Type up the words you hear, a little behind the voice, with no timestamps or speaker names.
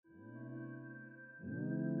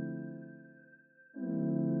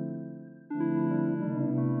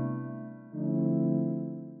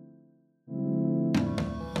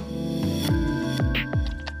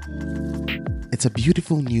It's a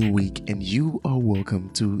beautiful new week, and you are welcome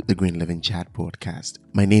to the Green Living Chat podcast.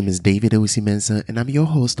 My name is David Owusu-Mensah, and I'm your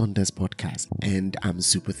host on this podcast. And I'm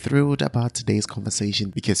super thrilled about today's conversation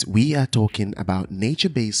because we are talking about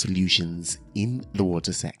nature-based solutions in the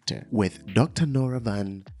water sector with Dr. Nora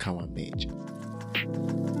Van Kawambage.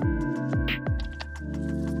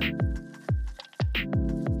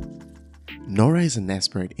 Nora is an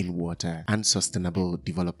expert in water and sustainable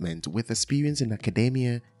development with experience in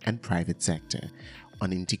academia and private sector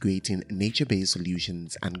on integrating nature-based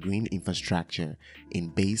solutions and green infrastructure in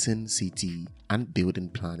basin, city, and building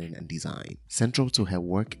planning and design. Central to her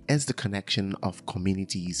work is the connection of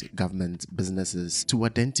communities, government, businesses to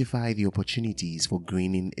identify the opportunities for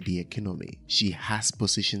greening the economy. She has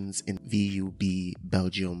positions in VUB,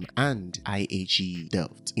 Belgium, and IHE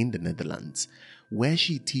Delft in the Netherlands, where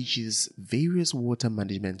she teaches various water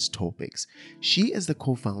management topics. She is the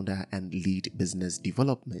co-founder and lead business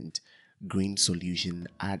development green solution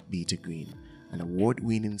at Beta Green, an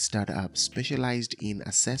award-winning startup specialized in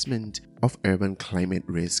assessment of urban climate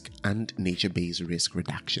risk and nature-based risk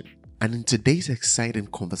reduction. And in today's exciting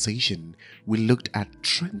conversation, we looked at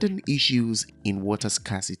trending issues in water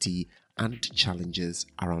scarcity and challenges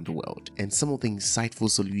around the world, and some of the insightful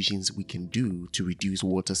solutions we can do to reduce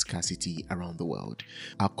water scarcity around the world.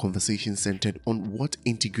 Our conversation centered on what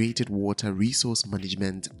integrated water resource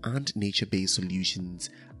management and nature-based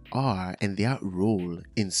solutions are and their role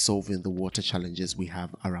in solving the water challenges we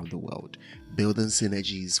have around the world, building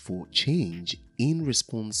synergies for change in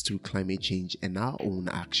response to climate change and our own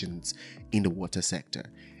actions in the water sector,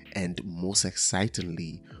 and most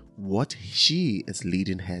excitingly, what she is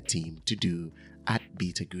leading her team to do at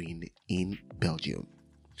Beta Green in Belgium.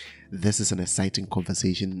 This is an exciting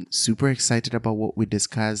conversation, super excited about what we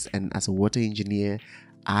discussed, and as a water engineer,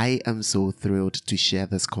 I am so thrilled to share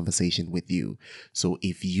this conversation with you. So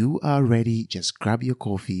if you are ready, just grab your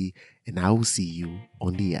coffee and I will see you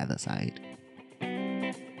on the other side.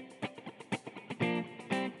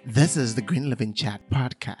 This is the Green Living Chat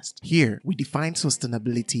podcast. Here, we define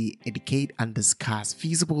sustainability, educate, and discuss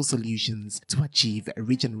feasible solutions to achieve a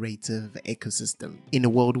regenerative ecosystem. In a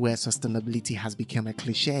world where sustainability has become a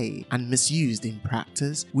cliche and misused in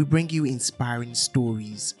practice, we bring you inspiring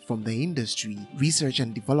stories from the industry, research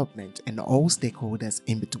and development, and all stakeholders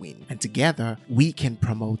in between. And together, we can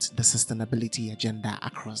promote the sustainability agenda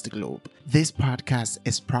across the globe. This podcast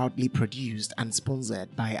is proudly produced and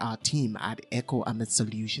sponsored by our team at Eco Amit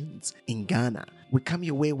Solutions in Ghana. We come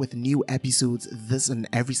your way with new episodes this and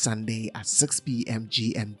every Sunday at 6 p.m.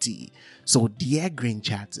 GMT. So dear Green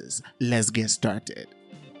Chatters, let's get started.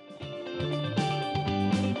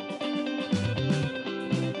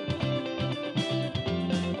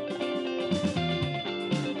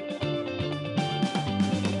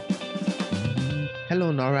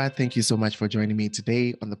 Hello, Nora. Thank you so much for joining me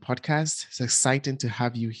today on the podcast. It's exciting to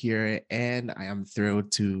have you here, and I am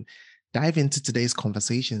thrilled to dive into today's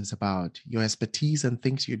conversations about your expertise and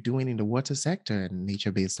things you're doing in the water sector and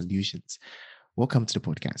nature-based solutions. Welcome to the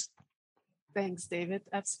podcast. Thanks, David.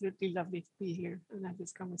 Absolutely lovely to be here and have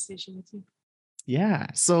this conversation with you. Yeah.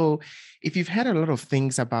 So if you've heard a lot of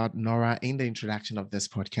things about Nora in the introduction of this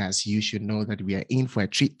podcast, you should know that we are in for a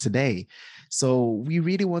treat today. So we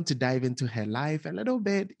really want to dive into her life a little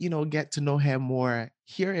bit, get to know her more,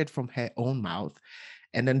 hear it from her own mouth,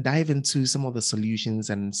 and then dive into some of the solutions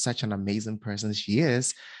and such an amazing person she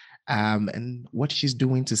is, and what she's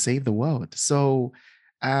doing to save the world. So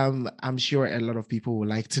I'm sure a lot of people would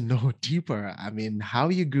like to know deeper. I mean, how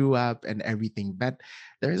you grew up and everything. But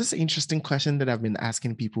there is this interesting question that I've been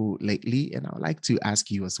asking people lately, and I would like to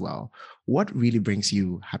ask you as well. What really brings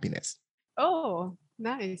you happiness? Oh,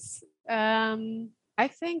 nice. I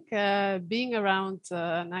think being around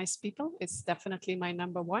nice people is definitely my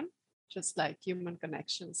number one. Just like human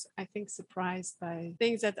connections. I think surprised by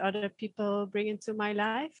things that other people bring into my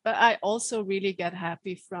life, but I also really get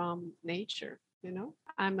happy from nature.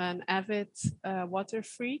 I'm an avid water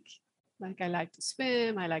freak. Like I like to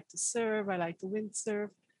swim, I like to surf, I like to windsurf.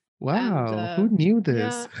 Wow, who knew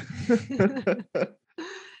Yeah. this?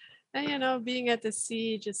 And being at the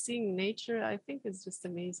sea, just seeing nature, I think is just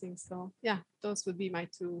amazing. So yeah, those would be my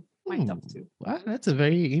top two. Wow, that's a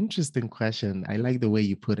very interesting question. I like the way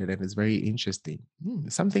you put it, and it's very interesting.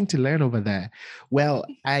 Something to learn over there. Well,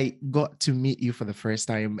 I got to meet you for the first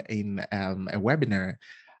time in a webinar.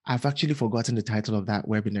 I've actually forgotten the title of that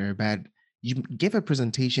webinar, but you gave a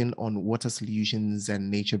presentation on water solutions and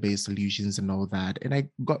nature-based solutions and all that. And I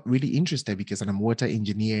got really interested because I'm a water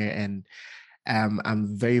engineer, and I'm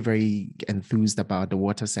very, very enthused about the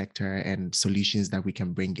water sector and solutions that we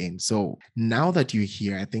can bring in. So now that you're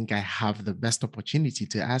here, I think I have the best opportunity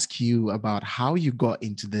to ask you about how you got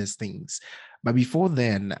into these things. But before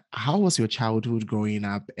then, how was your childhood growing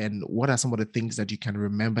up? And what are some of the things that you can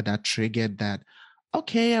remember that triggered that?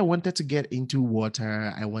 Okay, I wanted to get into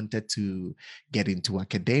water. I wanted to get into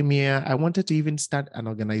academia. I wanted to even start an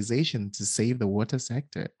organization to save the water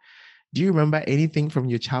sector. Do you remember anything from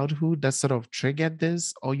your childhood that sort of triggered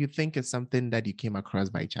this, or you think it's something that you came across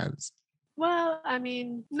by chance? Well, I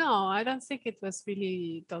mean, no, I don't think it was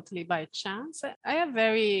really totally by chance. I have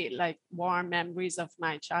very like warm memories of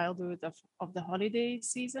my childhood of the holiday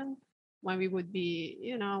season when we would be,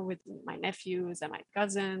 with my nephews and my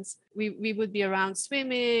cousins. We would be around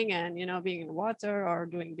swimming and, being in water or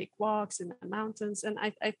doing big walks in the mountains. And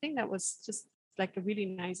I think that was just like a really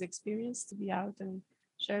nice experience to be out and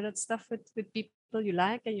share that stuff with people you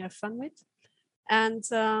like and you have fun with. And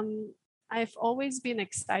I've always been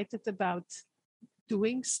excited about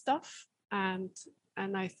doing stuff, and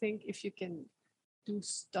I think if you can do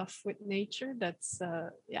stuff with nature, that's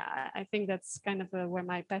yeah, I think that's kind of where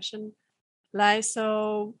my passion lies.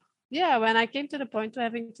 So yeah, when I came to the point of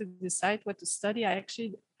having to decide what to study, I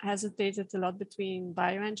actually hesitated a lot between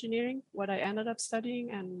bioengineering, what I ended up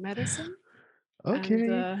studying, and medicine. And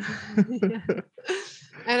Okay. yeah.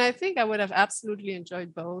 And I think I would have absolutely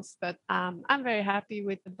enjoyed both, but I'm very happy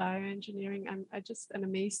with the bioengineering. I just am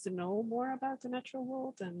amazed to know more about the natural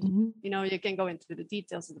world, and Mhm. you can go into the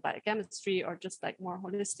details of the biochemistry or just like more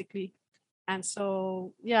holistically. And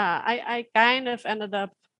so yeah, I kind of ended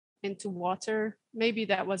up into water. Maybe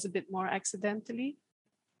that was a bit more accidentally,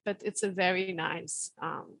 but it's a very nice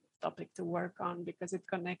topic to work on because it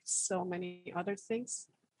connects so many other things.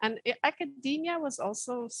 And academia was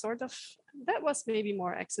also sort of, that was maybe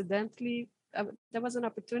more accidentally. There was an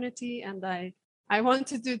opportunity, and I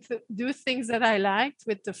wanted to do things that I liked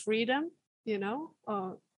with the freedom,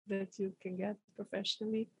 that you can get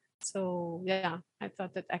professionally. So yeah, I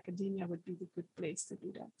thought that academia would be the good place to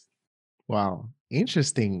do that. Wow,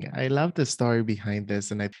 interesting. I love the story behind this,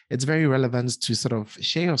 and it's very relevant to sort of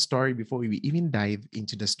share your story before we even dive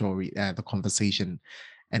into the story, the conversation,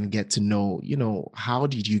 and get to know, how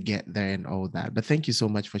did you get there and all that. But thank you so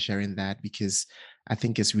much for sharing that because I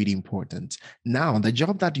think it's really important. Now, the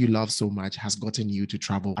job that you love so much has gotten you to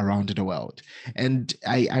travel around the world, and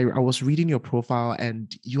I was reading your profile,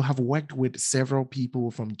 and you have worked with several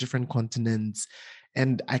people from different continents,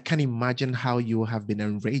 and I can imagine how you have been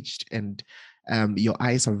enriched and your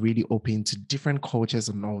eyes are really open to different cultures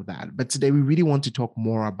and all that. But today we really want to talk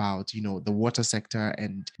more about, the water sector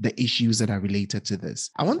and the issues that are related to this.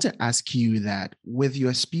 I want to ask you that with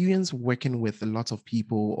your experience working with a lot of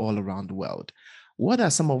people all around the world, what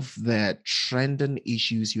are some of the trending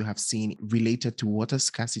issues you have seen related to water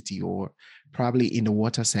scarcity or probably in the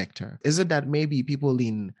water sector? Is it that maybe people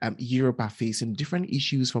in Europe are facing different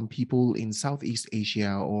issues from people in Southeast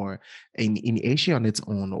Asia or in Asia on its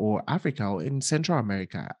own, or Africa or in Central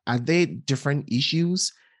America? Are they different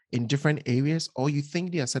issues in different areas, or you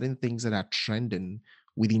think there are certain things that are trending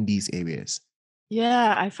within these areas?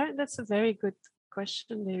 Yeah, I find that's a very good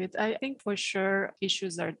question, David. I think for sure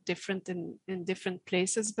issues are different in different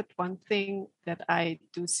places, but one thing that I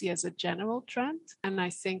do see as a general trend, and I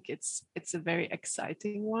think it's a very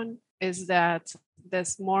exciting one, is that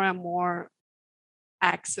there's more and more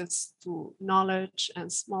access to knowledge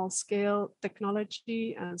and small scale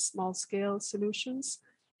technology and small scale solutions,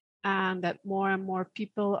 and that more and more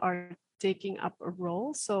people are taking up a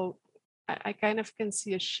role. So I kind of can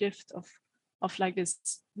see a shift of like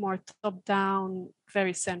this more top-down,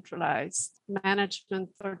 very centralized management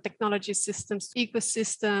or technology systems,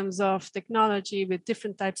 ecosystems of technology with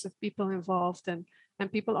different types of people involved, and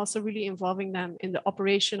people also really involving them in the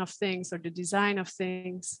operation of things or the design of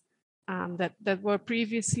things, that were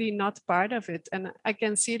previously not part of it. And I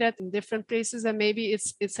can see that in different places, and maybe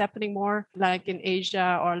it's happening more like in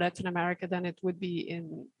Asia or Latin America than it would be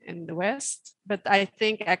in the West. But I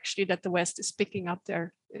think actually that the West is picking up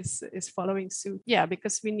there, is following suit. Yeah,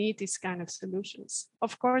 because we need these kind of solutions.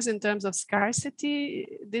 Of course, in terms of scarcity,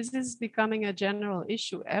 this is becoming a general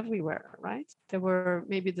issue everywhere, right? There were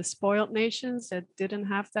maybe the spoiled nations that didn't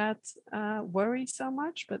have that worry so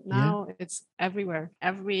much, but Yeah. now it's everywhere.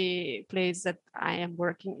 Every place that I am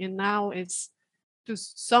working in now is to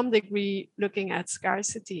some degree looking at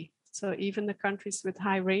scarcity. So even the countries with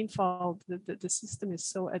high rainfall, the system is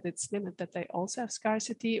so at its limit that they also have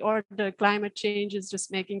scarcity, or the climate change is just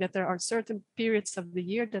making that there are certain periods of the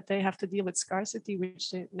year that they have to deal with scarcity,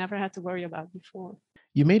 which they never had to worry about before.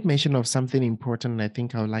 You made mention of something important, and I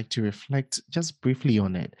think I would like to reflect just briefly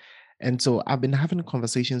on it. And so I've been having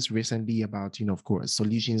conversations recently about, of course,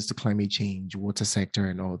 solutions to climate change, water sector,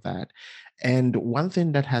 and all that. And one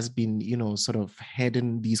thing that has been, sort of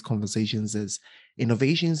heading these conversations is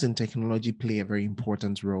innovations and technology play a very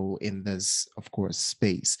important role in this, of course,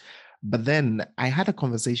 space. But then I had a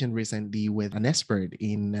conversation recently with an expert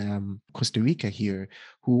in Costa Rica here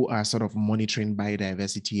who are sort of monitoring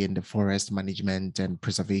biodiversity and the forest management and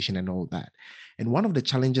preservation and all that. And one of the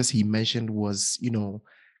challenges he mentioned was,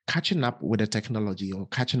 catching up with the technology or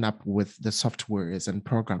catching up with the softwares and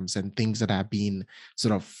programs and things that are being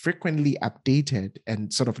sort of frequently updated,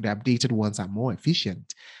 and sort of the updated ones are more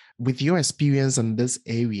efficient. With your experience in this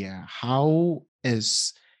area, how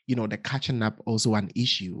is the catching up also an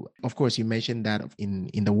issue? Of course, you mentioned that in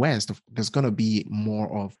the West, there's going to be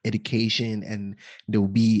more of education and they'll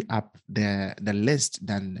be up the list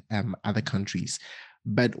than other countries.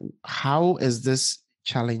 But how is this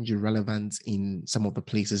challenge relevant in some of the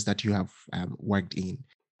places that you have worked in?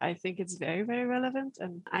 I think it's very, very relevant.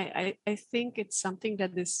 And I think it's something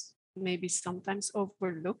that is maybe sometimes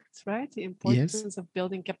overlooked, right? The Yes. importance of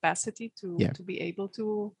building capacity Yeah. to be able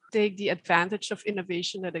to take the advantage of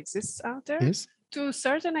innovation that exists out there. Yes. To a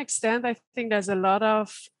certain extent, I think there's a lot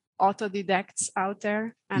of autodidacts out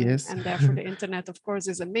there, and Yes. and therefore the internet, of course,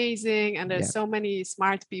 is amazing, and Yeah. there's so many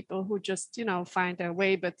smart people who just find their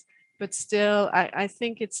way, but still I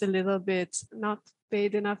think it's a little bit not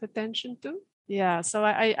paid enough attention to. Yeah, so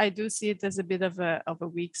I do see it as a bit of a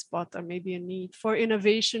weak spot, or maybe a need for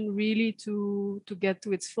innovation really to get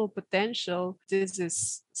to its full potential. This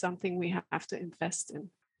is something we have to invest in.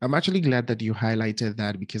 I'm actually glad that you highlighted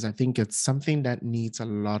that, because I think it's something that needs a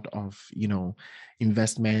lot of,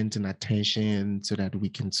 investment and attention so that we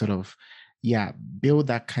can sort of, yeah, build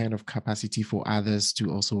that kind of capacity for others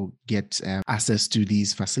to also get access to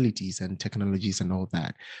these facilities and technologies and all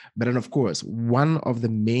that. But then, of course, one of the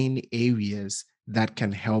main areas that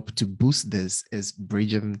can help to boost this is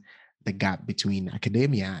bridging the gap between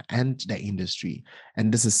academia and the industry.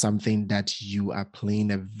 And this is something that you are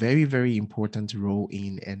playing a very, very important role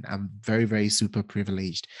in. And I'm very, very super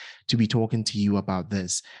privileged to be talking to you about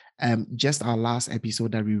this. Just our last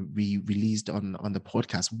episode that we released on the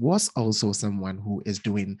podcast was also someone who is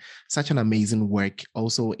doing such an amazing work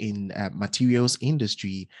also in materials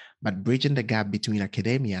industry, but bridging the gap between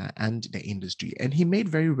academia and the industry. And he made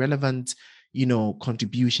very relevant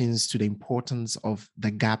contributions to the importance of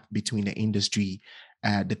the gap between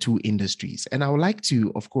the two industries. And I would like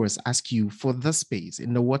to, of course, ask you, for this space,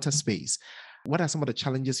 in the water space, what are some of the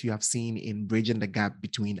challenges you have seen in bridging the gap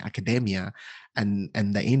between academia and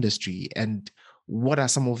the industry? And what are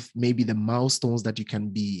some of maybe the milestones that you can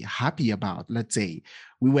be happy about? Let's say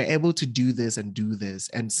we were able to do this and do this.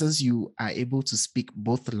 And since you are able to speak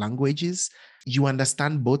both languages, you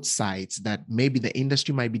understand both sides, that maybe the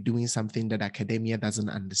industry might be doing something that academia doesn't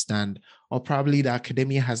understand, or probably the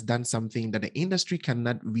academia has done something that the industry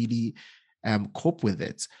cannot really cope with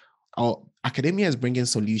it. Or academia is bringing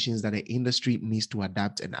solutions that the industry needs to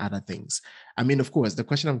adapt and other things. I mean, of course, the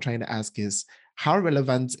question I'm trying to ask is, how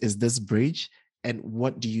relevant is this bridge? And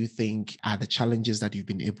what do you think are the challenges that you've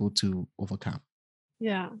been able to overcome?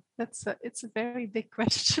 Yeah, it's a very big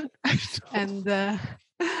question, I and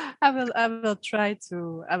I will try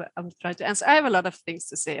to I will try to answer. I have a lot of things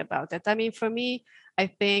to say about it. I mean, for me, I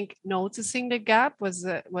think noticing the gap was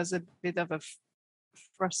a bit of a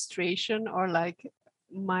frustration, or like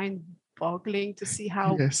mind-boggling to see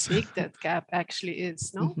how Yes. big that gap actually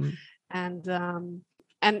is. No, Mhm. and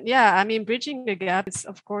and yeah, I mean, bridging the gap is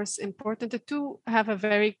of course important. The two have a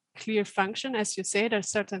very clear function, as you say.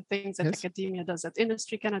 There's certain things that Yes. academia does that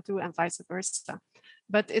industry cannot do, and vice versa.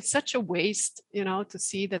 But it's such a waste, to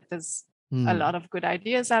see that there's a Mm. lot of good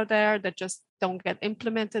ideas out there that just don't get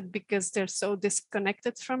implemented because they're so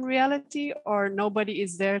disconnected from reality, or nobody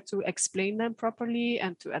is there to explain them properly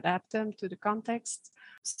and to adapt them to the context.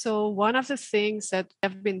 So one of the things that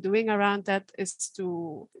I've been doing around that is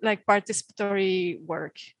to like participatory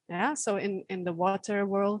work. Yeah. So in the water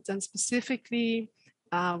world, and specifically,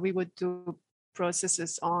 we would do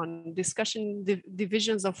processes on discussion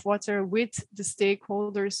divisions of water with the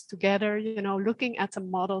stakeholders together, looking at the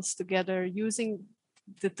models together, using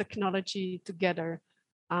the technology together.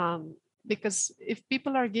 Because if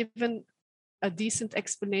people are given a decent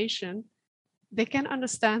explanation, they can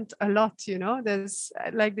understand a lot. There's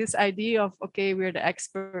like this idea of, okay, we're the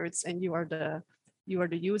experts and you are the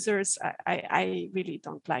users. I really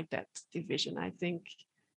don't like that division. I think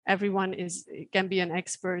everyone can be an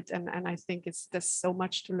expert, and I think there's so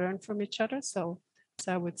much to learn from each other. So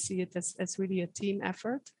I would see it as really a team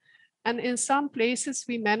effort. And in some places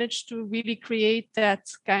we managed to really create that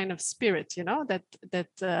kind of spirit, that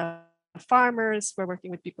farmers, we're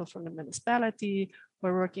working with people from the municipality,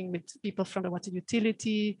 we're working with people from the water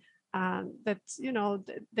utility, that,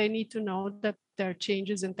 they need to know that there are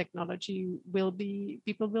changes in technology will be,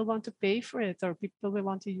 people will want to pay for it, or people will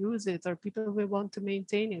want to use it, or people will want to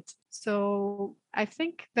maintain it. So I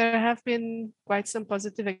think there have been quite some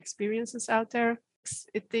positive experiences out there.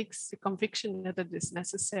 It takes the conviction that it is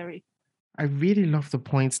necessary. I really love the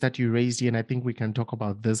points that you raised here, and I think we can talk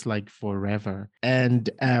about this like forever. And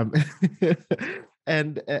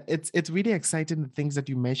it's really exciting the things that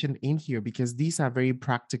you mentioned in here, because these are very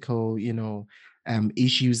practical,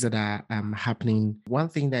 issues that are happening. One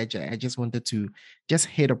thing that I just wanted to just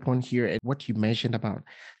hit upon here, and what you mentioned about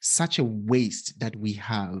such a waste that we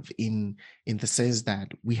have in the sense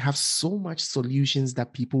that we have so much solutions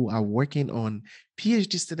that people are working on.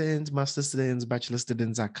 PhD students, master students, bachelor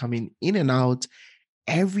students are coming in and out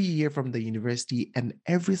every year from the university, and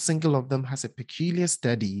every single of them has a peculiar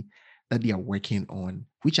study that they are working on,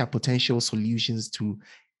 which are potential solutions to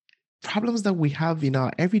problems that we have in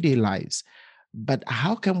our everyday lives. But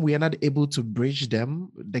how come we are not able to bridge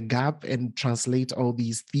the gap, and translate all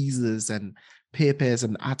these theses and papers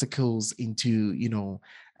and articles into,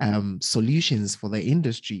 solutions for the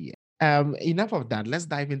industry? Enough of that. Let's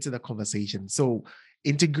dive into the conversation. So,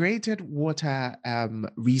 integrated water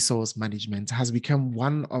resource management has become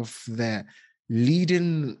one of the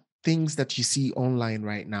leading things that you see online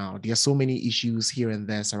right now. There are so many issues here and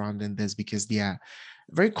there surrounding this, because they are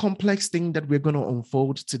very complex thing that we're going to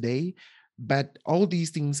unfold today. But all these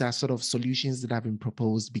things are sort of solutions that have been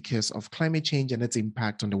proposed because of climate change and its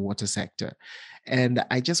impact on the water sector. And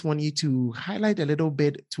I just want you to highlight a little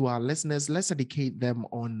bit to our listeners. Let's educate them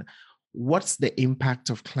on what's the impact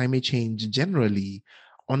of climate change generally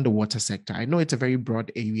on the water sector. I know it's a very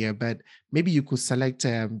broad area, but maybe you could select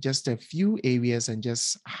just a few areas and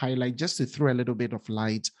just highlight, just to throw a little bit of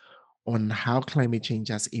light on how climate change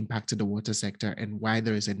has impacted the water sector and why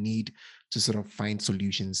there is a need to sort of find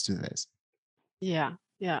solutions to this. Yeah,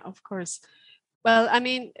 of course. Well, I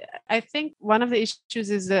mean, I think one of the issues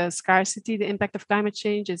is the scarcity. The impact of climate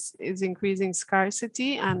change is increasing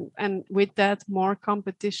scarcity, and with that, more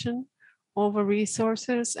competition over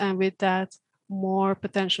resources, and with that, more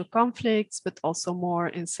potential conflicts, but also more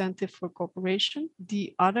incentive for cooperation.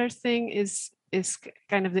 The other thing is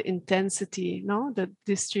kind of the intensity, the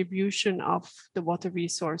distribution of the water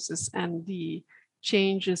resources and the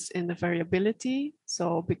changes in the variability.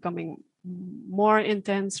 So becoming more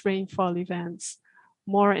intense rainfall events,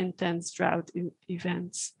 more intense drought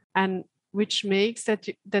events, and which makes that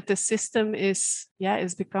the system is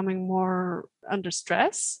becoming more under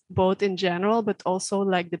stress, both in general, but also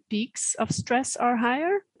like the peaks of stress are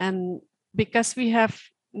higher. And because we have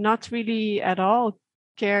not really at all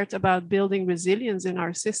cared about building resilience in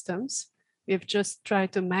our systems, we've just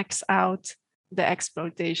tried to max out the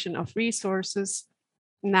exploitation of resources.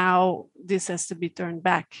 Now this has to be turned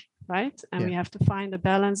back, right? And we have to find a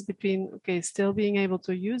balance between, still being able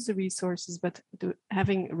to use the resources, but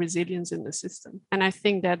having resilience in the system. And I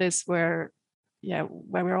think that is where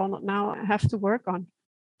we're all now have to work on,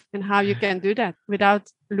 and how you can do that without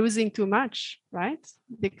losing too much, right?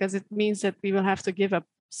 Because it means that we will have to give up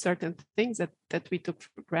certain things that we took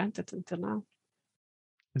for granted until now.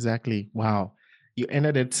 Exactly. Wow. You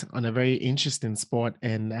ended it on a very interesting spot,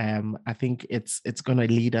 and I think it's going to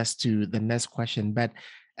lead us to the next question. But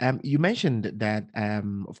you mentioned that,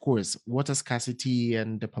 of course, water scarcity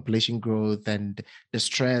and the population growth and the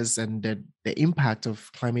stress and the impact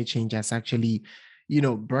of climate change has actually,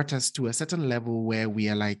 brought us to a certain level where we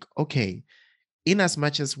are like, okay, in as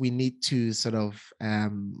much as we need to sort of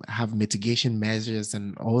have mitigation measures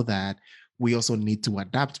and all that, we also need to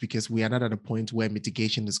adapt, because we are not at a point where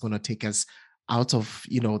mitigation is going to take us out of,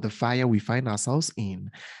 the fire we find ourselves in.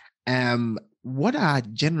 What are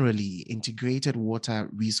generally integrated water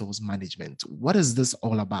resource management? What is this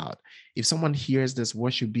all about? If someone hears this,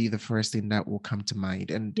 what should be the first thing that will come to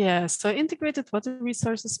mind? And so integrated water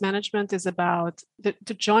resources management is about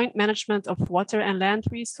the joint management of water and land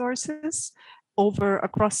resources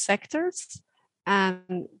across sectors,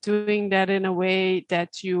 and doing that in a way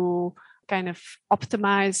that you kind of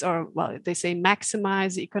optimize, or they say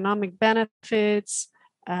maximize economic benefits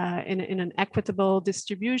in an equitable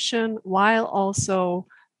distribution, while also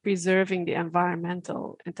preserving the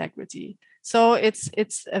environmental integrity. So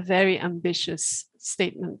it's a very ambitious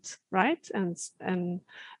statement, right?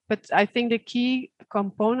 But I think the key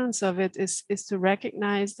components of it is to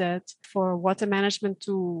recognize that for water management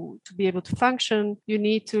to be able to function, you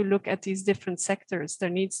need to look at these different sectors. There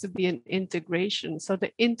needs to be an integration. So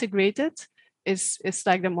the integrated is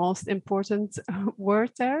like the most important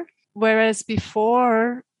word there. Whereas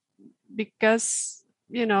before, because,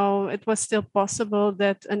 it was still possible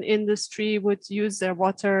that an industry would use their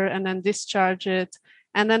water and then discharge it.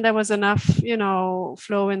 And then there was enough,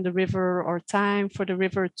 flow in the river or time for the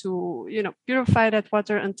river to, purify that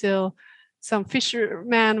water until some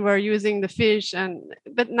fishermen were using the fish.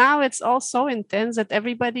 But now it's all so intense that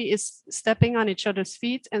everybody is stepping on each other's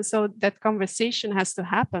feet. And so that conversation has to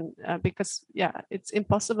happen because, it's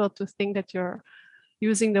impossible to think that you're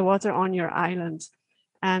using the water on your island.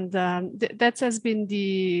 And that has been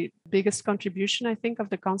the biggest contribution, I think, of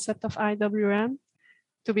the concept of IWM.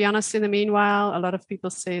 To be honest, in the meanwhile, a lot of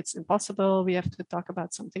people say it's impossible. We have to talk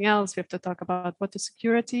about something else. We have to talk about water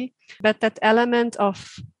security. But that element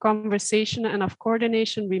of conversation and of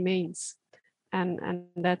coordination remains. And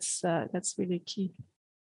that's really key.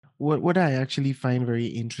 What I actually find very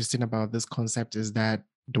interesting about this concept is that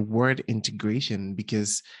the word integration,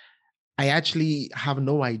 because I actually have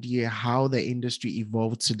no idea how the industry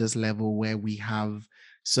evolved to this level where we have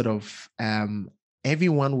sort of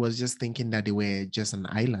everyone was just thinking that they were just an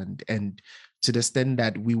island, and to the extent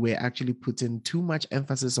that we were actually putting too much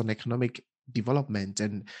emphasis on economic development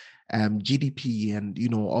and GDP and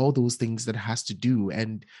all those things that has to do,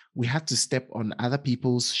 and we had to step on other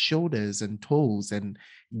people's shoulders and toes and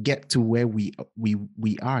get to where we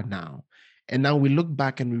are now. And now we look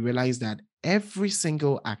back and we realize that every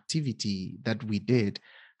single activity that we did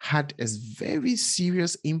had a very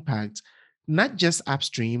serious impact, not just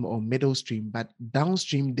upstream or middle stream, but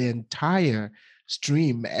downstream, the entire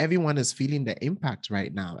stream. Everyone is feeling the impact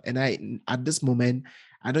right now. And at this moment,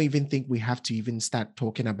 I don't even think we have to even start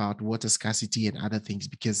talking about water scarcity and other things,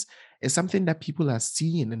 because it's something that people are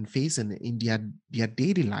seeing and facing in their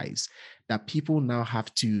daily lives, that people now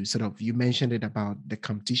have to sort of, you mentioned it about the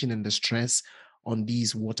competition and the stress on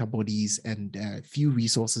these water bodies and few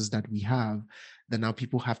resources that we have, that now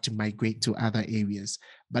people have to migrate to other areas.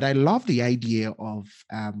 But I love the idea of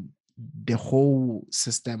the whole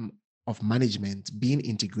system of management being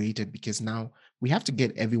integrated, because now we have to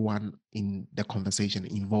get everyone in the conversation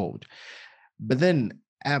involved. But then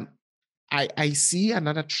I see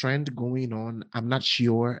another trend going on. I'm not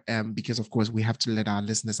sure, because of course we have to let our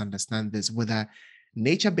listeners understand this, whether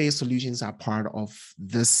nature-based solutions are part of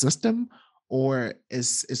this system or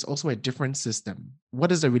is also a different system.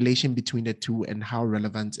 What is the relation between the two, and how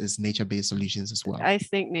relevant is nature-based solutions as well? I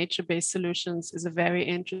think nature-based solutions is a very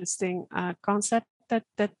interesting concept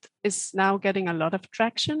that is now getting a lot of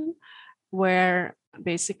traction, where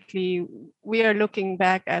basically we are looking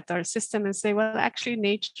back at our system and say, well, actually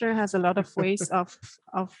nature has a lot of ways of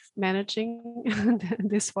managing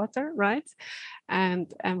this water, right?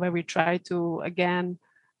 And where we try to, again,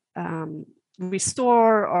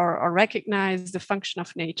 restore or recognize the function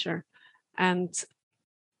of nature. And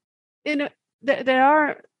there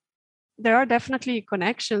are definitely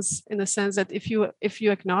connections, in the sense that if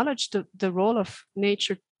you acknowledge the role of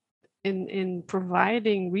nature in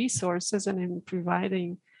providing resources and in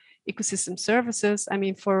providing ecosystem services. I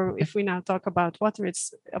mean, if we now talk about water,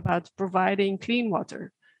 it's about providing clean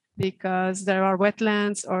water, because there are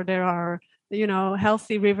wetlands or there are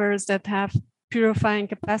healthy rivers that have purifying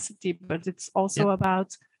capacity, but it's also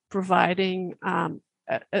about providing a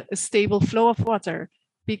stable flow of water,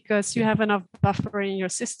 because you have enough buffer in your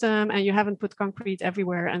system and you haven't put concrete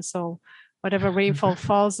everywhere, and so whatever rainfall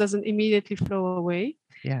falls doesn't immediately flow away.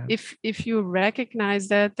 Yeah. If you recognize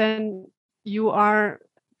that, then you are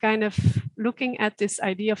kind of looking at this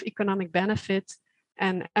idea of economic benefit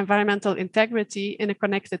and environmental integrity in a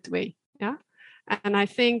connected way. Yeah. And I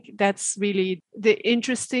think that's really the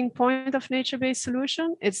interesting point of nature-based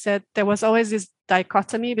solution. It's that there was always this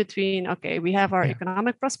dichotomy between, okay, we have our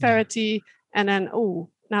economic prosperity, and then,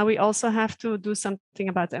 now we also have to do something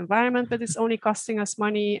about the environment, but it's only costing us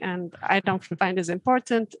money, and I don't find this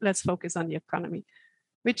important. Let's focus on the economy,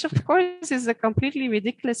 which of course is a completely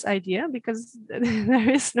ridiculous idea, because there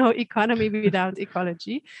is no economy without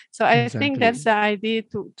ecology. So I think that's the idea,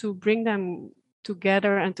 to bring them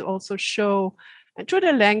together and to also show, and through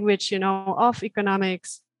the language, of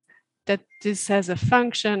economics, that this has a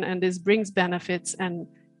function and this brings benefits, and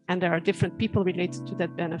there are different people related to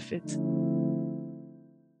that benefit.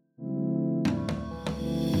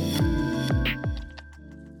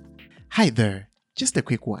 Hi there, just a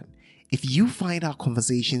quick one. If you find our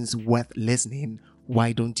conversations worth listening,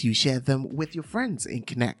 why don't you share them with your friends and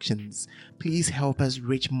connections? Please help us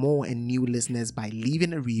reach more and new listeners by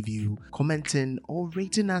leaving a review, commenting, or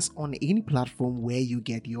rating us on any platform where you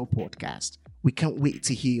get your podcast. We can't wait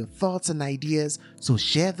to hear your thoughts and ideas, so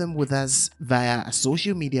share them with us via a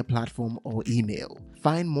social media platform or email.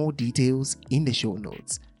 Find more details in the show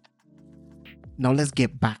notes. Now let's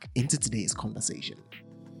get back into today's conversation.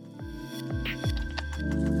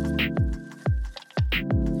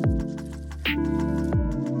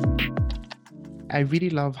 I really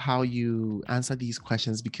love how you answer these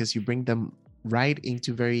questions because you bring them right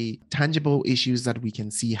into very tangible issues that we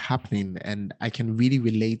can see happening. And I can really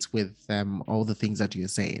relate with all the things that you're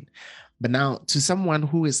saying. But now, to someone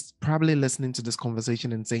who is probably listening to this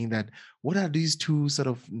conversation and saying that, what are these two sort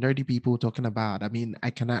of nerdy people talking about? I mean,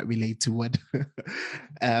 I cannot relate to what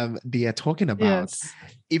they are talking about. Yes.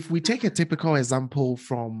 If we take a typical example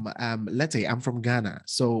from, let's say I'm from Ghana.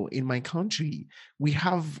 So in my country, we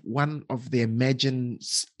have one of the emerging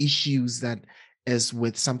issues that is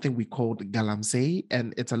with something we call galamsey,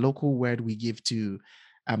 and it's a local word we give to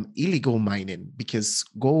illegal mining, because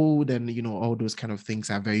gold and all those kind of things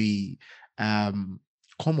are very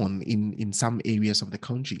common in some areas of the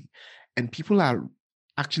country, and people are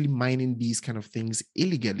actually mining these kind of things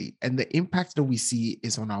illegally, and the impact that we see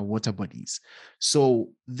is on our water bodies.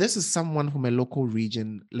 So this is someone from a local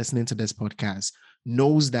region listening to this podcast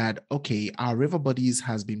knows that, okay, our river bodies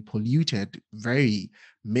has been polluted very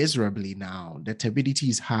miserably now. The turbidity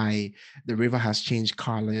is high, the river has changed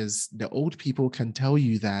colors. The old people can tell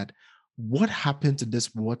you that what happened to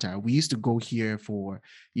this water. We used to go here for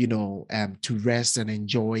to rest and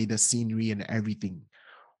enjoy the scenery and everything.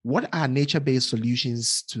 What are nature-based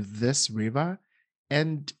solutions to this river,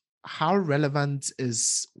 and how relevant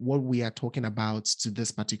is what we are talking about to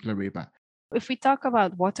this particular river? If we talk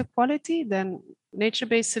about water quality, then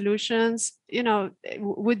nature-based solutions,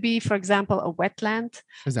 would be, for example, a wetland,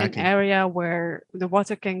 Exactly. an area where the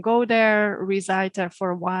water can go there, reside there for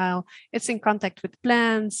a while. It's in contact with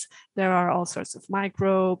plants. There are all sorts of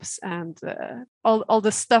microbes and all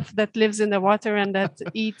the stuff that lives in the water and that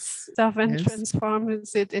eats stuff and Yes.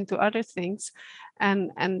 transforms it into other things.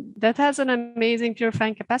 And that has an amazing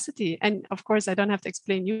purifying capacity. And of course, I don't have to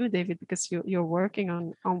explain you, David, because you're working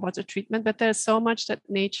on water treatment, but there's so much that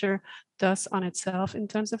nature does on itself in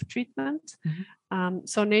terms of treatment. Mm-hmm.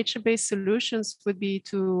 So nature-based solutions would be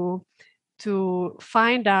to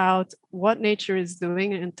find out what nature is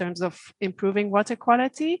doing in terms of improving water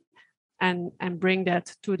quality, and bring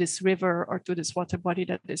that to this river or to this water body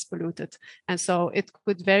that is polluted. And so it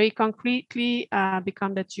could very concretely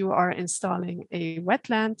become that you are installing a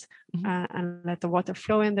wetland, and let the water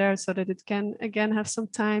flow in there so that it can again have some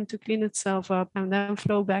time to clean itself up and then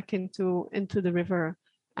flow back into the river.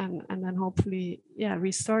 And then hopefully,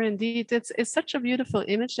 restore. Indeed, it's such a beautiful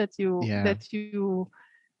image that you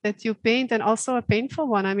paint, and also a painful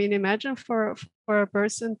one. I mean, imagine for a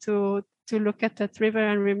person to look at that river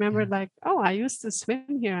and remember, like, oh, I used to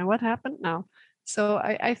swim here, and what happened now? So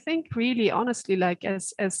I think really, honestly, like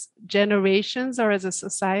as generations or as a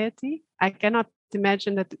society, I cannot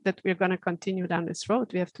imagine that we're going to continue down this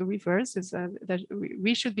road. We have to reverse this. That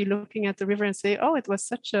we should be looking at the river and say, oh, it was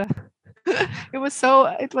such a it was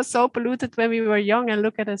so polluted when we were young, and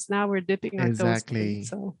look at us now, we're dipping our toes in. Exactly.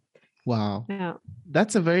 So wow. yeah.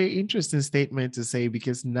 That's a very interesting statement to say,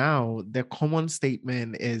 because now the common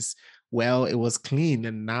statement is, well, it was clean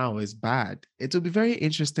and now it's bad. It will be very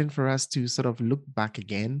interesting for us to sort of look back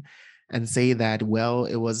again and say that, well,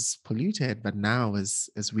 it was polluted, but now is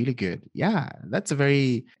really good. Yeah, that's a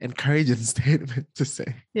very encouraging statement to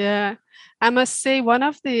say. Yeah, I must say one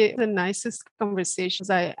of the nicest conversations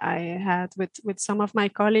I had with some of my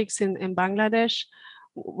colleagues in Bangladesh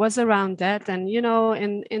was around that. And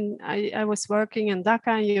I was working in Dhaka,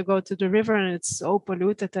 and you go to the river and it's so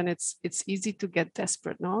polluted, and it's easy to get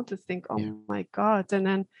desperate, no, to think, oh my God. And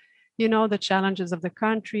then the challenges of the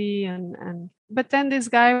country, and but then this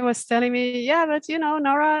guy was telling me, yeah, but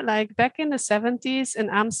Nora, like back in the 70s in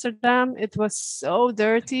Amsterdam, it was so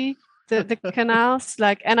dirty, the canals,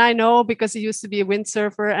 like, and I know because he used to be a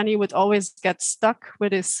windsurfer, and he would always get stuck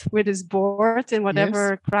with his board in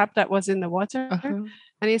whatever crap that was in the water.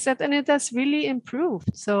 And he said, and it has really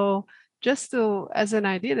improved. So just as an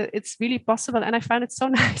idea that it's really possible. And I found it so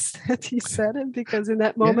nice that he said it, because in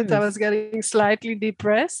that moment I was getting slightly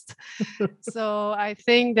depressed. So I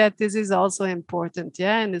think that this is also important,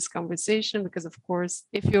 in this conversation, because of course,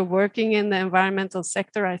 if you're working in the environmental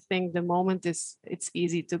sector, I think the moment it's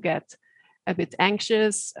easy to get a bit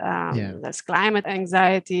anxious. There's climate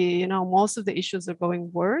anxiety, most of the issues are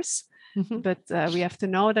going worse. But we have to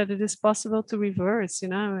know that it is possible to reverse, we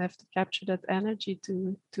have to capture that energy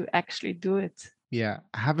to actually do it. Yeah,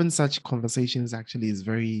 having such conversations actually is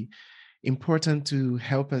very important to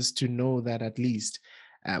help us to know that at least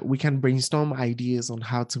we can brainstorm ideas on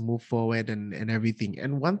how to move forward and everything.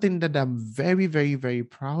 And one thing that I'm very, very, very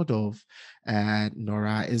proud of,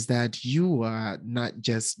 Nora, is that you are not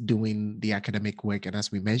just doing the academic work. And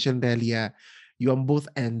as we mentioned earlier, you're on both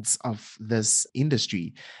ends of this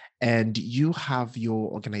industry. And you have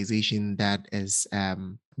your organization that is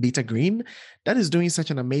Beta Green, that is doing such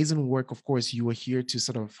an amazing work. Of course, you are here to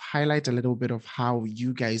sort of highlight a little bit of how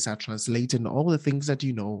you guys are translating all the things that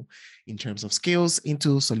you know in terms of skills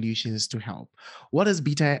into solutions to help. What is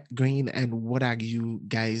Beta Green and what are you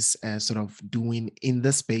guys sort of doing in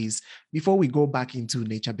this space before we go back into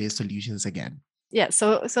nature-based solutions again? Yeah,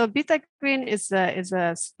 so Beta Green is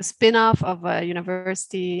a spin-off of a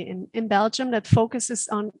university in Belgium that focuses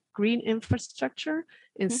on green infrastructure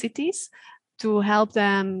in cities to help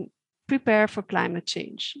them prepare for climate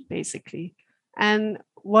change, basically. And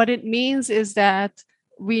what it means is that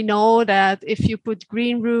we know that if you put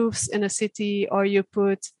green roofs in a city or you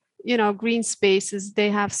put, green spaces,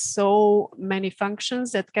 they have so many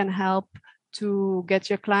functions that can help to get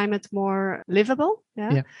your climate more livable.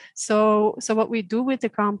 Yeah. So what we do with the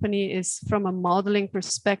company is, from a modeling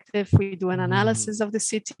perspective, we do an analysis of the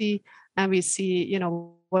city and we see,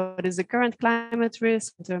 what is the current climate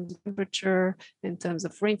risk in terms of temperature, in terms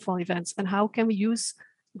of rainfall events, and how can we use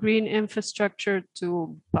green infrastructure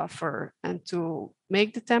to buffer and to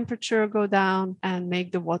make the temperature go down and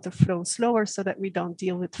make the water flow slower so that we don't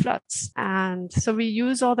deal with floods. And so we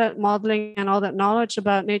use all that modeling and all that knowledge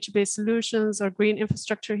about nature-based solutions or green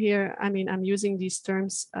infrastructure here. I mean, I'm using these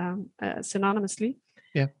terms synonymously.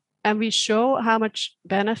 Yeah. And we show how much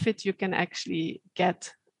benefit you can actually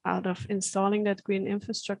get out of installing that green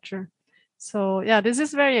infrastructure. So yeah, this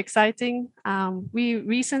is very exciting.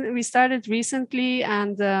 We started recently,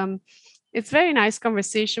 and it's very nice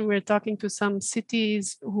conversation. We're talking to some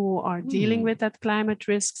cities who are dealing with that climate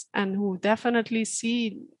risks and who definitely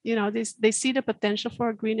see, they see the potential for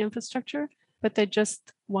a green infrastructure, but they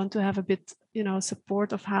just want to have a bit,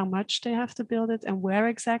 support of how much they have to build it and where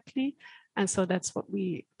exactly. And so that's what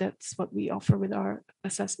we offer with our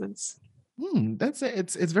assessments.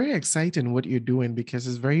 It's very exciting what you're doing because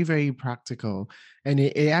it's very, very practical. And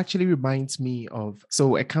it actually reminds me of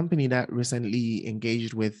a company that recently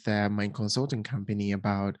engaged with my consulting company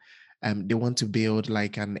about they want to build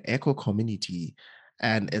like an eco community,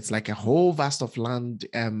 and it's like a whole vast of land,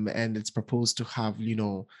 and it's proposed to have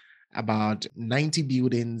about 90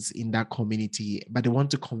 buildings in that community, but they want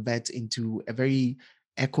to convert into a very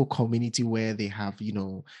eco community where they have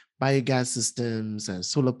biogas systems and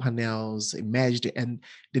solar panels emerged, and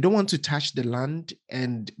they don't want to touch the land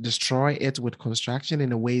and destroy it with construction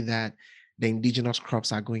in a way that the indigenous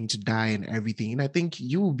crops are going to die and everything. And I think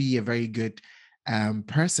you will be a very good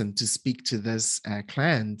person to speak to this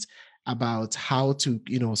client about how to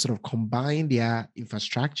sort of combine their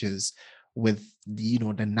infrastructures with the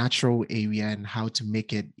natural area and how to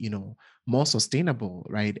make it more sustainable,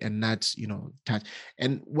 right? And not touch.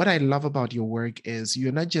 And what I love about your work is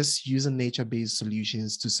you're not just using nature-based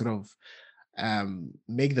solutions to sort of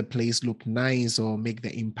make the place look nice or make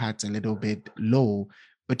the impact a little bit low,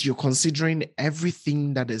 but you're considering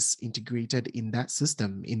everything that is integrated in that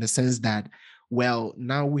system, in the sense that, well,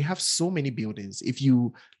 now we have so many buildings. If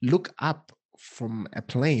you look up from a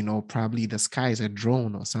plane, or probably the sky is a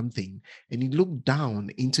drone or something, and you look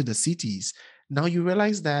down into the cities, now you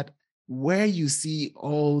realize that where you see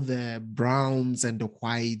all the browns and the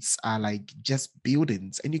whites are like just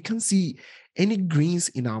buildings, and you can't see any greens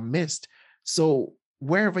in our midst. So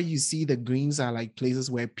wherever you see the greens are like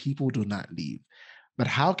places where people do not live. But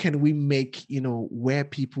how can we make where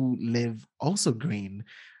people live also green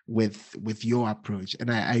with your approach?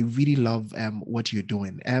 And I really love what you're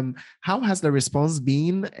doing. How has the response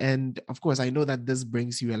been? And of course, I know that this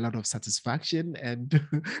brings you a lot of satisfaction and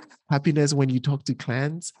happiness when you talk to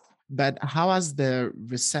clients. But how has the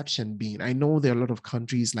reception been? I know there are a lot of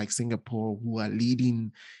countries like Singapore who are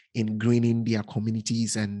leading in greening their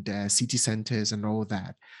communities and city centers and all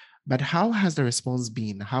that. But how has the response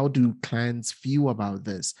been? How do clients feel about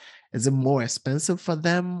this? Is it more expensive for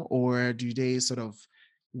them, or do they sort of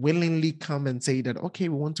willingly come and say that, okay,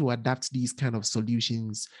 we want to adapt these kind of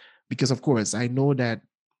solutions? Because of course, I know that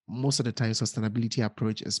most of the time sustainability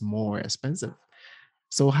approach is more expensive.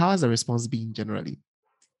 So how has the response been generally?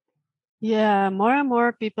 Yeah, more and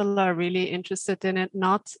more people are really interested in it,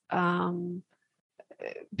 not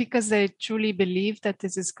because they truly believe that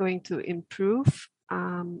this is going to improve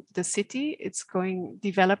the city.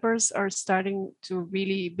 Developers are starting to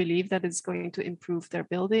really believe that it's going to improve their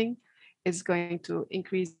building. It's going to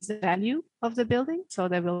increase the value of the building, so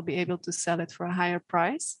they will be able to sell it for a higher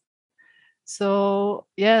price. So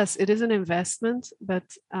yes, it is an investment, but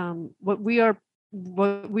what we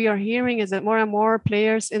are hearing is that more and more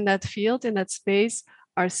players in that field, in that space,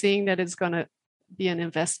 are seeing that it's going to be an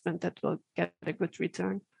investment that will get a good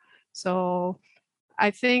return. So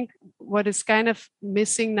I think what is kind of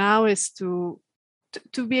missing now is to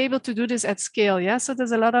be able to do this at scale. Yeah. So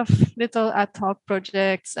there's a lot of little ad hoc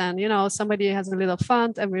projects, and somebody has a little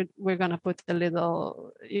fund, and we're gonna put a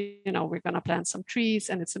little, we're gonna plant some trees,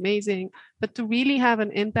 and it's amazing. But to really have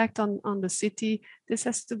an impact on the city, this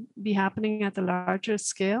has to be happening at a larger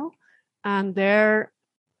scale. And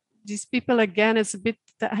these people, again, it's a bit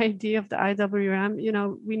the idea of the IWM.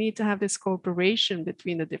 We need to have this cooperation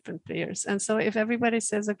between the different players. And so if everybody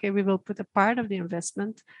says, okay, we will put a part of the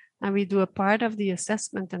investment and we do a part of the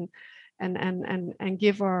assessment and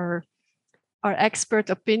give our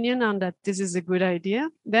expert opinion on that this is a good idea,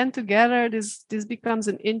 then together this becomes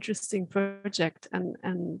an interesting project.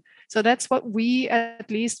 And so that's what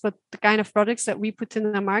at least what the kind of products that we put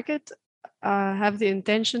in the market have the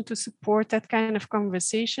intention to support, that kind of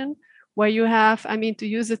conversation where you have, to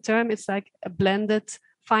use the term, it's like a blended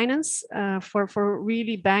finance for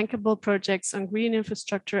really bankable projects on green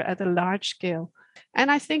infrastructure at a large scale.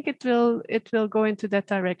 And I think it will go into that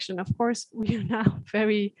direction. Of course, we are now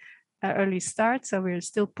very early start, so we're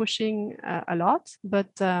still pushing a lot, but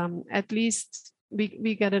at least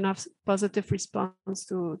we get enough positive response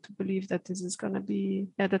to believe that this is going to be,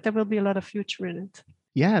 that there will be a lot of future in it.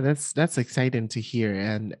 Yeah, that's exciting to hear,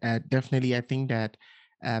 and definitely, I think that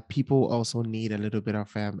people also need a little bit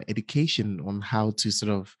of education on how to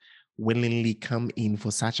sort of willingly come in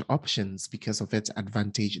for such options because of its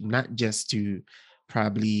advantage, not just to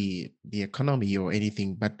probably the economy or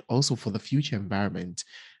anything, but also for the future environment,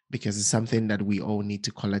 because it's something that we all need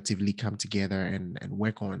to collectively come together and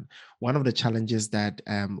work on. One of the challenges that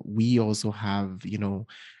we also have,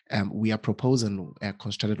 we are proposing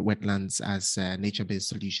constructed wetlands as nature-based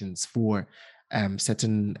solutions for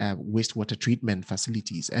certain wastewater treatment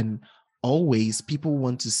facilities. And always people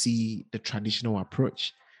want to see the traditional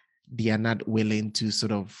approach. They are not willing to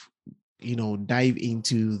sort of, dive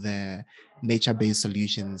into the nature-based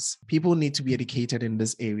solutions. People need to be educated in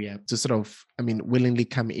this area to sort of, willingly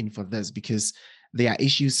come in for this, because there are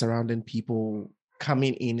issues surrounding people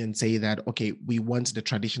coming in and say that, okay, we want the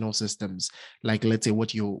traditional systems, like let's say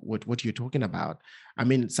what you're talking about.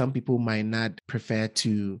 Some people might not prefer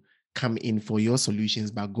to come in for your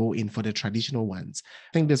solutions, but go in for the traditional ones.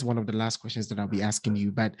 I think that's one of the last questions that I'll be asking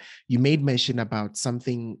you, but you made mention about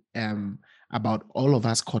something about all of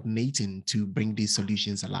us coordinating to bring these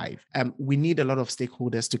solutions alive. We need a lot of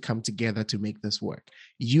stakeholders to come together to make this work.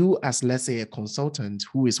 You, as let's say a consultant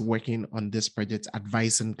who is working on this project,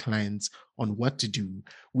 advising clients on what to do,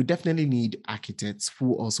 we definitely need architects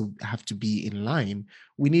who also have to be in line.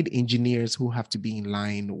 We need engineers who have to be in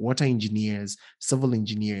line, water engineers, civil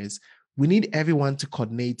engineers. We need everyone to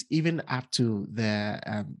coordinate, even up to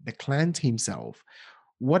the client himself.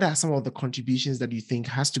 What are some of the contributions that you think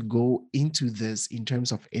has to go into this in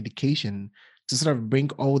terms of education to sort of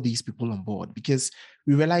bring all these people on board? Because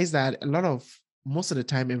we realize that most of the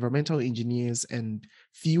time, environmental engineers and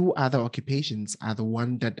few other occupations are the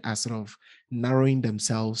ones that are sort of narrowing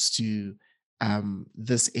themselves to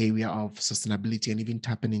this area of sustainability and even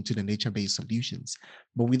tapping into the nature-based solutions.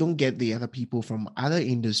 But we don't get the other people from other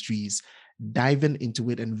industries diving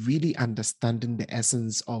into it and really understanding the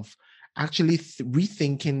essence of actually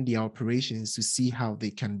rethinking their operations to see how they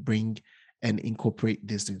can bring and incorporate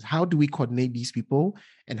these things. How do we coordinate these people,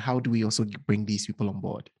 and how do we also bring these people on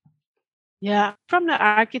board? Yeah, from the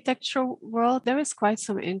architectural world, there is quite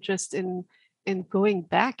some interest in going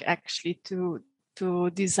back actually to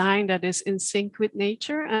design that is in sync with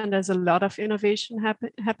nature, and there's a lot of innovation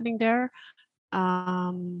happening there.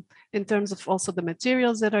 In terms of also the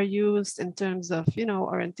materials that are used, in terms of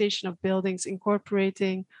orientation of buildings,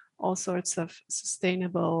 incorporating all sorts of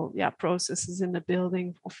sustainable processes in the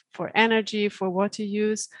building for energy, for water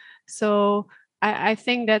use. So I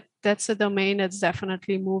think that that's a domain that's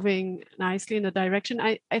definitely moving nicely in the direction.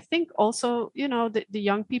 I think also, the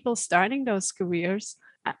young people starting those careers,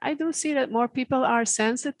 I do see that more people are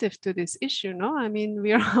sensitive to this issue. No,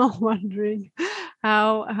 we are all wondering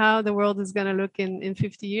how the world is going to look in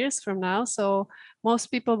 50 years from now. So most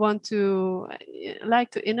people want to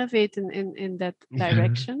like to innovate in that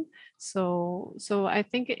direction. So I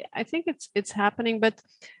think it's happening, but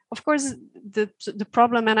of course the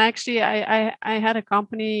problem, and actually I had a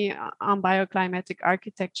company on bioclimatic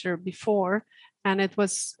architecture before, and it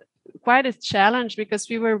was quite a challenge because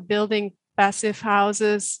we were building passive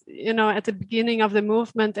houses, at the beginning of the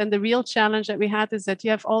movement. And the real challenge that we had is that you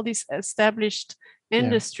have all these established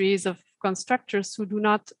industries of constructors who do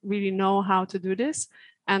not really know how to do this.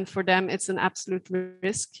 And for them, it's an absolute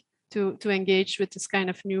risk to engage with this kind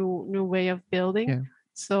of new way of building.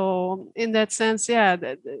 So in that sense, yeah,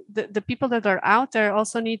 the people that are out there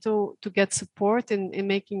also need to get support in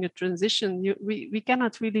making the transition. We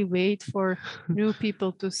cannot really wait for new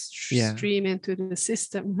people to Yeah. stream into the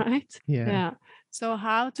system, right? Yeah. Yeah. So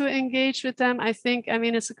how to engage with them? I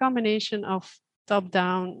mean, it's a combination of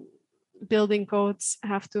top-down. Building codes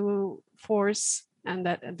have to force, and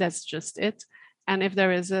that's just it. And if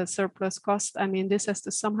there is a surplus cost, I mean, this has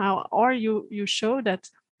to somehow, or you show that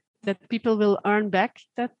people will earn back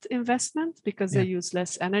that investment because they Yeah. use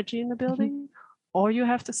less energy in the Mhm. building, or you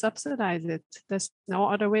have to subsidize it. There's no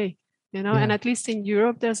other way, and Yeah. at least in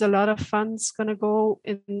Europe, there's a lot of funds going to go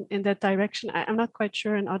in that direction. I'm not quite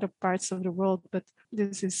sure in other parts of the world, but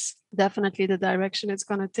this is definitely the direction it's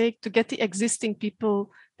going to take to get the existing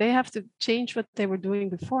people. They have to change what they were doing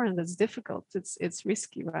before, and that's difficult. It's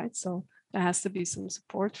risky, right? So there has to be some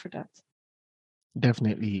support for that.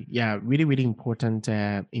 Definitely. Yeah, really, really important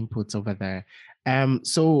inputs over there.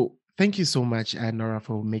 So thank you so much, Nora,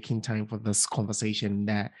 for making time for this conversation.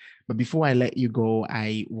 But before I let you go,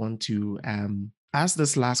 I want to ask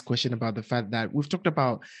this last question about the fact that we've talked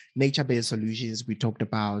about nature-based solutions. We talked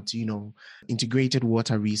about, integrated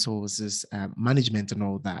water resources, management and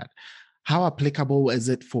all that. How applicable is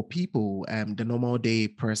it for people, the normal day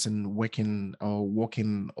person working or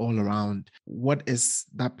walking all around? What is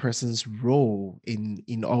that person's role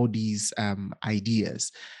in all these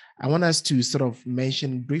ideas? I want us to sort of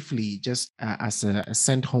mention briefly, just as a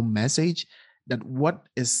sent home message, that what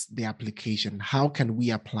is the application? How can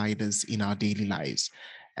we apply this in our daily lives?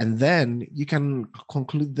 And then you can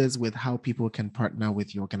conclude this with how people can partner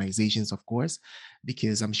with your organizations, of course,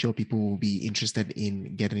 because I'm sure people will be interested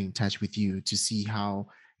in getting in touch with you to see how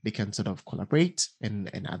they can sort of collaborate in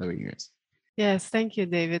other areas. Yes, thank you,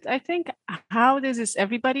 David. I think how this is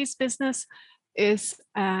everybody's business is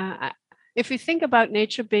if we think about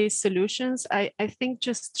nature based solutions, I think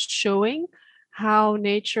just showing how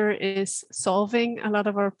nature is solving a lot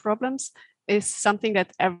of our problems is something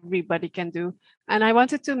that everybody can do. And I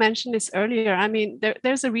wanted to mention this earlier. I mean,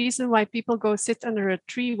 there's a reason why people go sit under a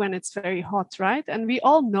tree when it's very hot, right? And we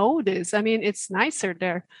all know this. I mean, it's nicer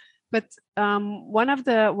there. But one of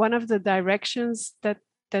the directions that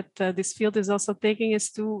this field is also taking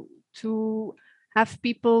is to have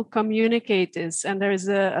people communicate this, and there is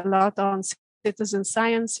a lot on citizen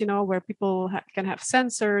science, where people can have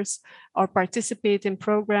sensors or participate in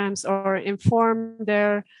programs or inform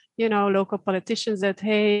their local politicians that,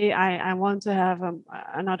 hey, I want to have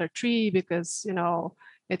another tree because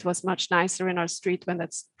it was much nicer in our street when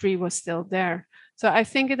that tree was still there. So I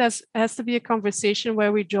think it has to be a conversation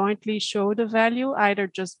where we jointly show the value, either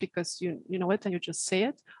just because you know it and you just say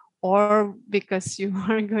it, or because you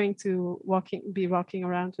are going to be walking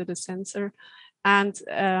around with a sensor. And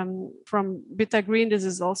from Bita Green, this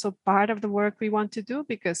is also part of the work we want to do,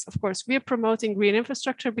 because of course we are promoting green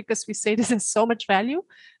infrastructure because we say this has so much value,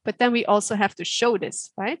 but then we also have to show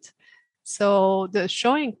this, right? So the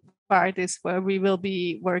showing part is where we will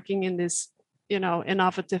be working in this,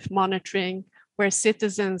 innovative monitoring, where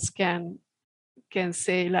citizens can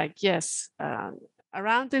say like, yes,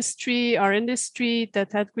 around this tree or in this street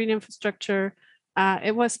that had green infrastructure,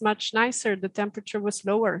 it was much nicer. The temperature was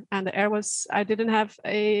lower, and the air was. I didn't have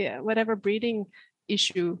a whatever breathing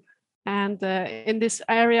issue. And in this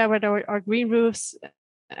area where there are green roofs,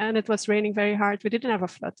 and it was raining very hard, we didn't have a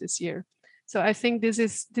flood this year. So I think this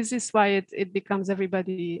is why it becomes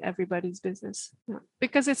everybody's business. Yeah.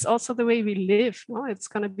 Because it's also the way we live. No, it's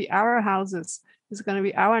going to be our houses. It's going to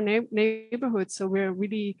be our neighborhood. So we're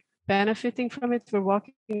really benefiting from it. We're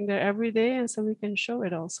walking there every day, and so we can show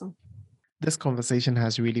it also. This conversation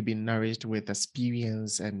has really been nourished with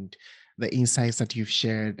experience and the insights that you've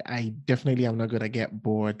shared. I definitely am not going to get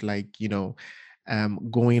bored,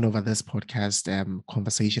 going over this podcast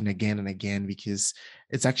conversation again and again, because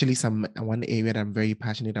it's actually one area that I'm very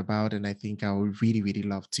passionate about, and I think I would really, really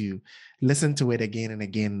love to listen to it again and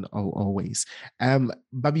again, always.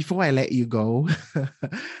 But before I let you go,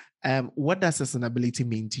 what does sustainability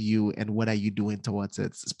mean to you, and what are you doing towards it?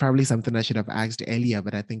 It's probably something I should have asked earlier,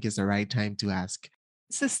 but I think it's the right time to ask.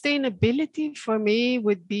 Sustainability for me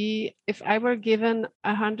would be if I were given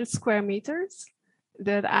 100 square meters,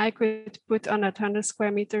 that I could put on that 100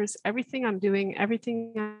 square meters everything I'm doing,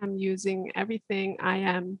 everything I'm using, everything I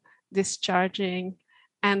am discharging,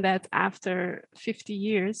 and that after 50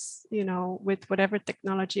 years, with whatever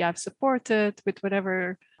technology I've supported, with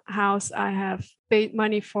whatever house I have paid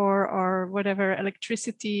money for, or whatever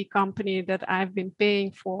electricity company that I've been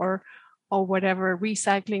paying for, or whatever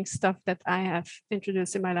recycling stuff that I have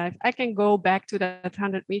introduced in my life, I can go back to that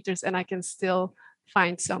 100 meters and I can still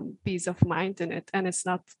find some peace of mind in it, and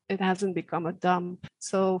it hasn't become a dump.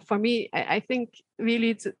 So for me, I think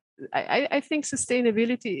really I think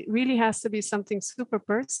sustainability really has to be something super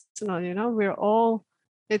personal. We're all,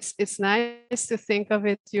 it's nice to think of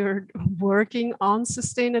it, you're working on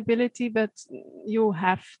sustainability, but you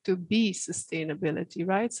have to be sustainability,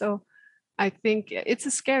 right? So I think it's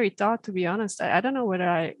a scary thought, to be honest. I don't know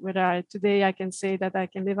whether today I can say that I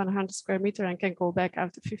can live on 100 square meter and can go back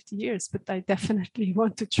after 50 years, but I definitely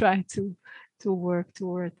want to try to work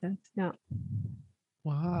toward that. Yeah.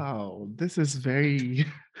 Wow, this is very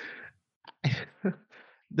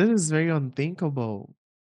this is very unthinkable.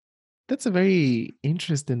 That's a very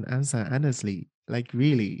interesting answer, honestly. Like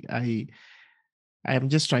really, I'm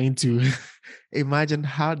just trying to imagine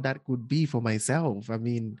how that could be for myself. I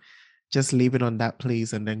mean, just living on that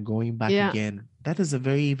place and then going back Yeah. again. That is a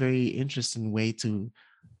very, very interesting way to,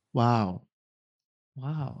 wow.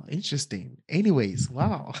 Wow, interesting. Anyways,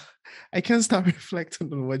 wow. I can't stop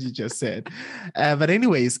reflecting on what you just said. But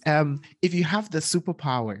anyways, if you have the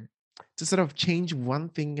superpower to sort of change one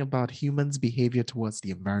thing about humans' behavior towards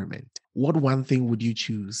the environment, what one thing would you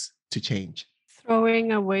choose to change?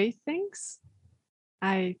 Throwing away things.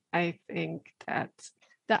 I think that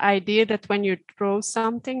the idea that when you throw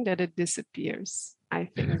something that it disappears, I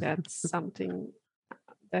think that's something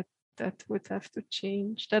that would have to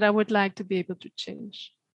change, that I would like to be able to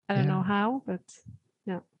change. I don't know Yeah. how, but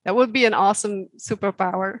yeah, that would be an awesome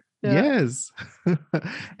superpower. Yeah. Yes.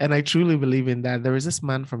 And I truly believe in that. There is this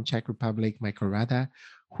man from Czech Republic, Michael Rada,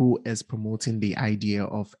 who is promoting the idea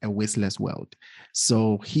of a wasteless world.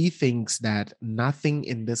 So he thinks that nothing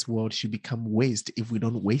in this world should become waste if we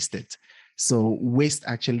don't waste it. So waste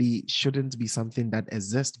actually shouldn't be something that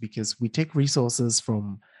exists because we take resources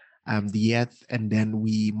from the earth and then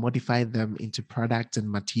we modify them into products and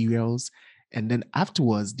materials, and then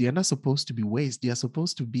afterwards they are not supposed to be waste. They are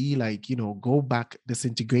supposed to be like, go back,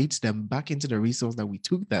 disintegrate them back into the resource that we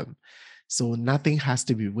took them. So nothing has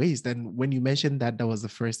to be waste. And when you mentioned that, that was the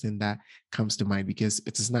first thing that comes to mind, because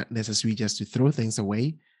it is not necessary just to throw things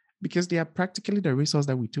away, because they are practically the resource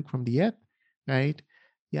that we took from the earth, right?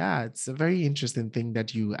 Yeah, it's a very interesting thing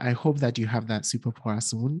that I hope that you have that superpower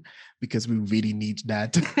soon, because we really need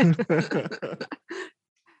that.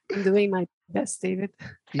 I'm doing my best, David,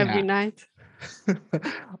 every Yeah. night.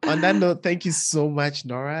 On that note, thank you so much,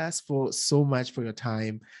 Nora, for your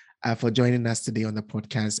time, for joining us today on the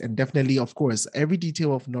podcast. And definitely, of course, every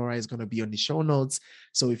detail of Nora is going to be on the show notes.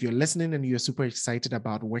 So if you're listening and you're super excited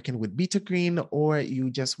about working with Beta Green, or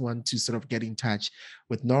you just want to sort of get in touch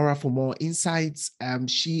with Nora for more insights,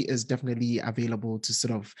 she is definitely available to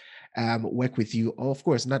sort of work with you. Or of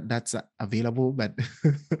course, not that's available, but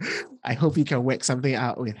I hope you can work something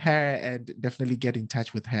out with her and definitely get in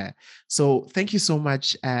touch with her. So thank you so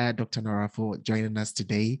much, Dr. Nora, for joining us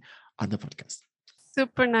today on the podcast.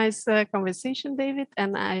 Super nice conversation, David,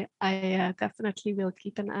 and I definitely will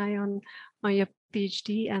keep an eye on your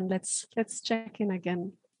PhD, and let's check in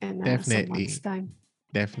again in some months' time.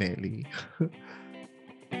 Definitely.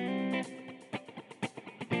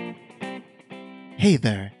 Hey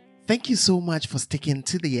there. Thank you so much for sticking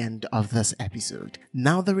to the end of this episode.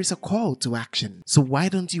 Now there is a call to action. So why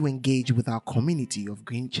don't you engage with our community of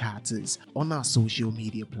green charters on our social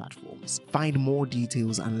media platforms? Find more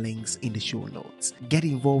details and links in the show notes. Get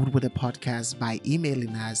involved with the podcast by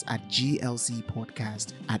emailing us at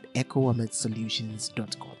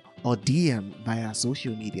glcpodcast@ecoametsolutions.com or DM via our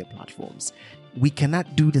social media platforms. We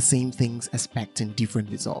cannot do the same things expecting different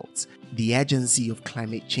results. The urgency of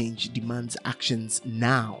climate change demands actions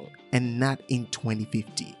now and not in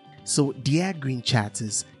 2050. So, dear Green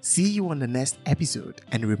Chatters, see you on the next episode,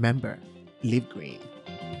 and remember, live green.